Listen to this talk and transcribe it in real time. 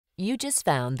You just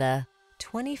found the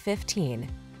 2015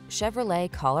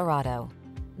 Chevrolet Colorado.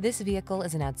 This vehicle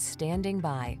is an outstanding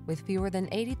buy with fewer than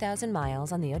 80,000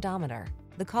 miles on the odometer.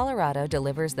 The Colorado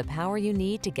delivers the power you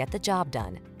need to get the job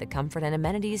done, the comfort and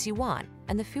amenities you want,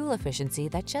 and the fuel efficiency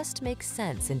that just makes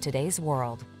sense in today's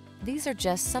world. These are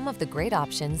just some of the great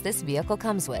options this vehicle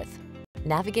comes with: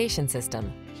 navigation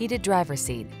system, heated driver's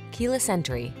seat, keyless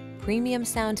entry, premium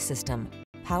sound system,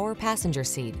 power passenger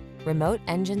seat, remote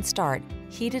engine start,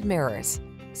 heated mirrors,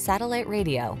 satellite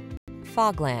radio,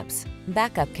 fog lamps,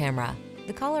 backup camera.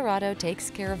 The Colorado takes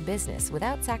care of business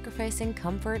without sacrificing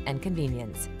comfort and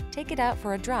convenience. Take it out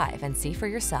for a drive and see for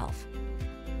yourself.